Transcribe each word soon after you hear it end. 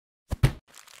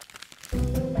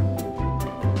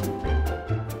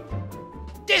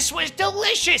This was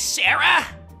delicious, Sarah!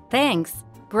 Thanks.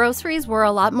 Groceries were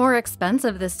a lot more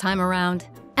expensive this time around.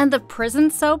 And the prison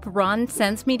soap Ron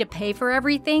sends me to pay for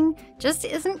everything just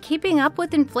isn't keeping up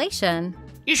with inflation.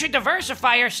 You should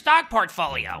diversify your stock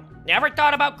portfolio. Never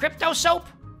thought about crypto soap?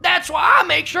 That's why I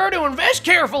make sure to invest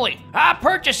carefully. I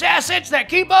purchase assets that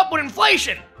keep up with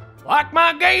inflation, like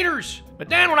my gators. But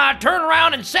then when I turn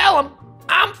around and sell them,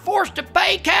 I'm forced to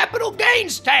pay capital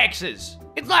gains taxes.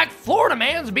 It's like Florida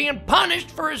man's being punished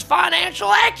for his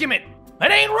financial acumen.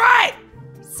 It ain't right.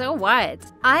 So what?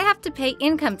 I have to pay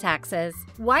income taxes.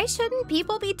 Why shouldn't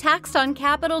people be taxed on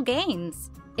capital gains?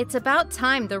 It's about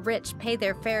time the rich pay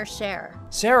their fair share.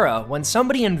 Sarah, when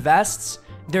somebody invests,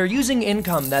 they're using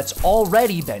income that's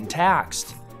already been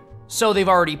taxed. So they've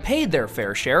already paid their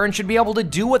fair share and should be able to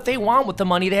do what they want with the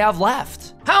money they have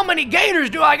left. How many gators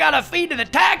do I gotta feed to the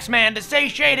tax man to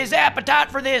satiate his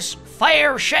appetite for this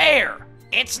fair share?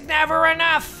 It's never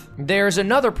enough. There's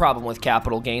another problem with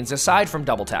capital gains aside from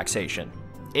double taxation.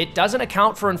 It doesn't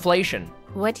account for inflation.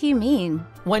 What do you mean?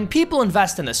 When people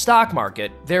invest in the stock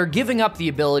market, they're giving up the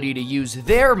ability to use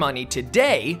their money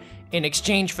today in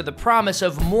exchange for the promise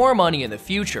of more money in the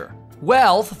future.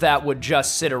 Wealth that would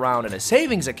just sit around in a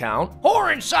savings account,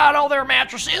 or inside all their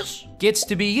mattresses, gets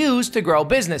to be used to grow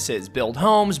businesses, build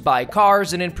homes, buy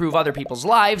cars, and improve other people's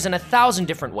lives in 1,000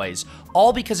 different ways,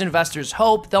 all because investors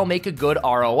hope they'll make a good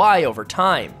ROI over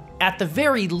time. At the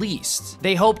very least,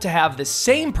 they hope to have the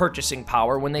same purchasing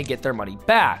power when they get their money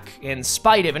back, in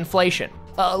spite of inflation.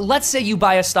 Let's say you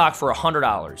buy a stock for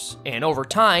 $100, and over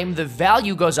time, the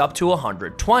value goes up to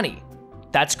 $120.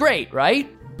 That's great,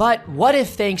 right? But what if,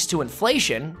 thanks to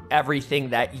inflation, everything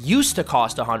that used to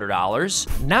cost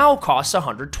 $100 now costs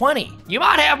 $120? You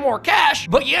might have more cash,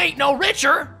 but you ain't no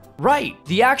richer. Right.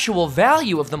 The actual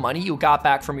value of the money you got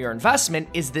back from your investment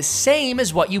is the same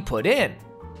as what you put in.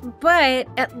 But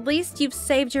at least you've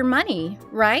saved your money,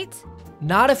 right?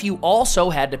 Not if you also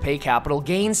had to pay capital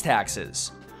gains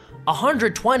taxes.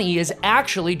 $120 is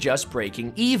actually just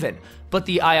breaking even, but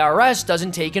the IRS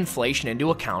doesn't take inflation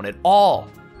into account at all.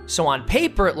 So on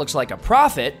paper it looks like a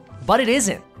profit, but it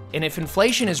isn't. And if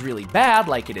inflation is really bad,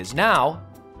 like it is now,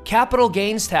 capital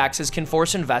gains taxes can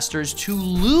force investors to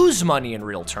lose money in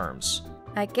real terms.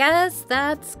 I guess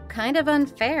that's kind of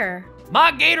unfair.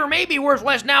 My gator may be worth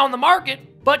less now in the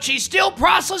market, but she's still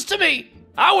priceless to me.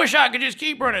 I wish I could just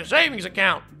keep her in a savings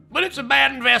account, but it's a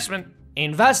bad investment.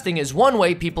 Investing is one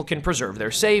way people can preserve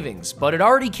their savings, but it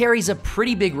already carries a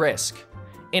pretty big risk.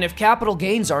 And if capital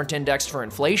gains aren't indexed for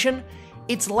inflation,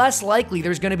 it's less likely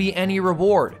there's going to be any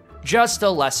reward, just a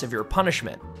less severe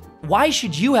punishment. Why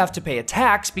should you have to pay a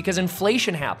tax because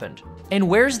inflation happened? And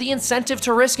where's the incentive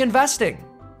to risk investing?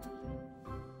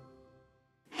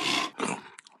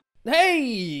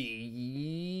 Hey,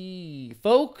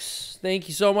 folks, thank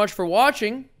you so much for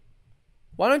watching.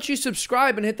 Why don't you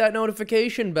subscribe and hit that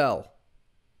notification bell?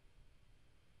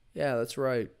 Yeah, that's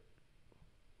right.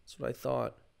 That's what I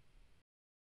thought.